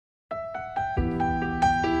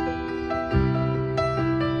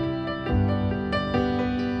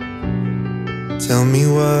Tell me,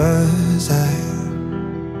 was I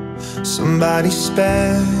somebody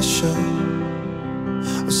special,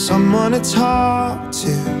 or someone to talk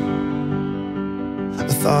to?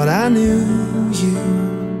 I thought I knew you.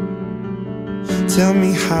 Tell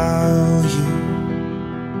me how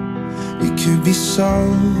you could be so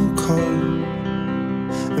cold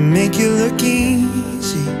and make it look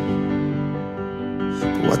easy.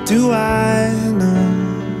 But what do I know?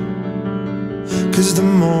 'Cause the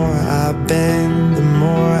more I bend, the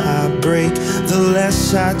more I break, the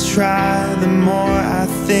less I try, the more I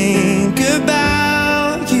think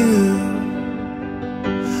about you,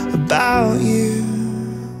 about you.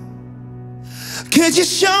 Could you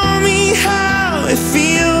show me how it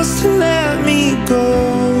feels to let me go?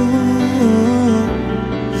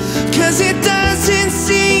 'Cause it doesn't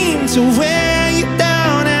seem to wear you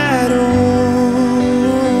down at all.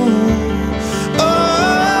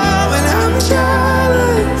 Oh, and I'm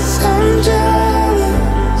jealous, I'm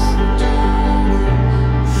jealous.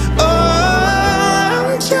 Oh, I'm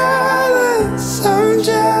jealous, I'm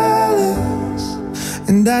jealous.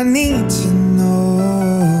 And I need to know.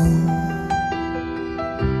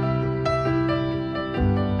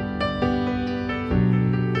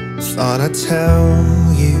 Thought I'd tell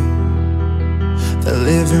you that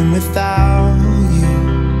living without you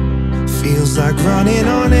feels like running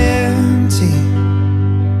on empty.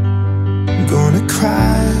 I'm gonna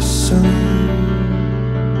cry soon.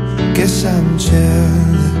 Guess I'm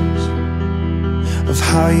jealous of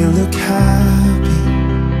how you look happy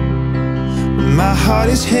when my heart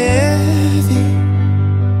is heavy,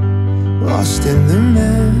 lost in the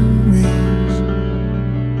memories.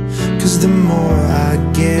 'Cause the more I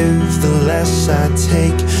give, the less I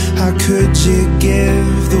take. How could you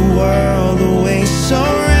give the world away so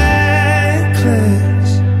reckless?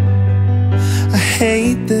 I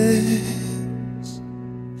hate this.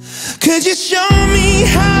 Could you show me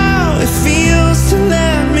how it feels to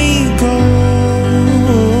let me go?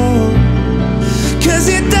 'Cause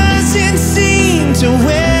it doesn't seem to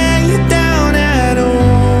wear you down at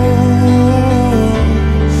all.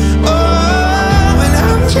 Oh, and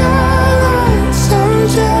I'm jealous, I'm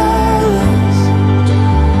jealous.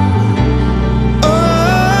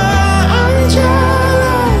 Oh, I'm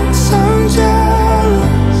jealous, I'm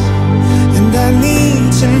jealous. And I need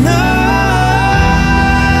to know.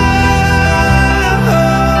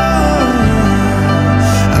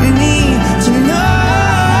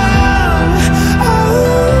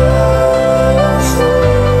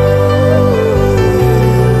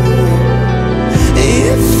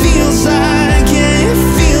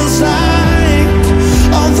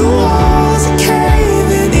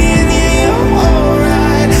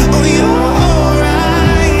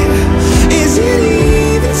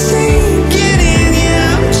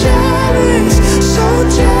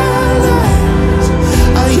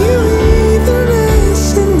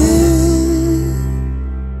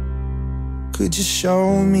 Could you show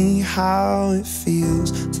me how it feels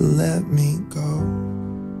to let me go?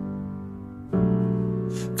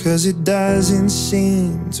 'Cause it doesn't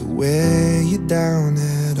seem to wear you down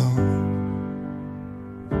at all.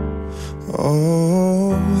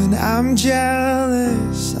 Oh, and I'm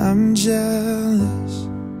jealous, I'm jealous.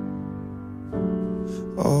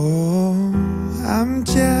 Oh, I'm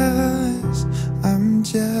jealous, I'm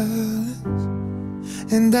jealous.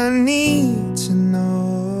 And I need to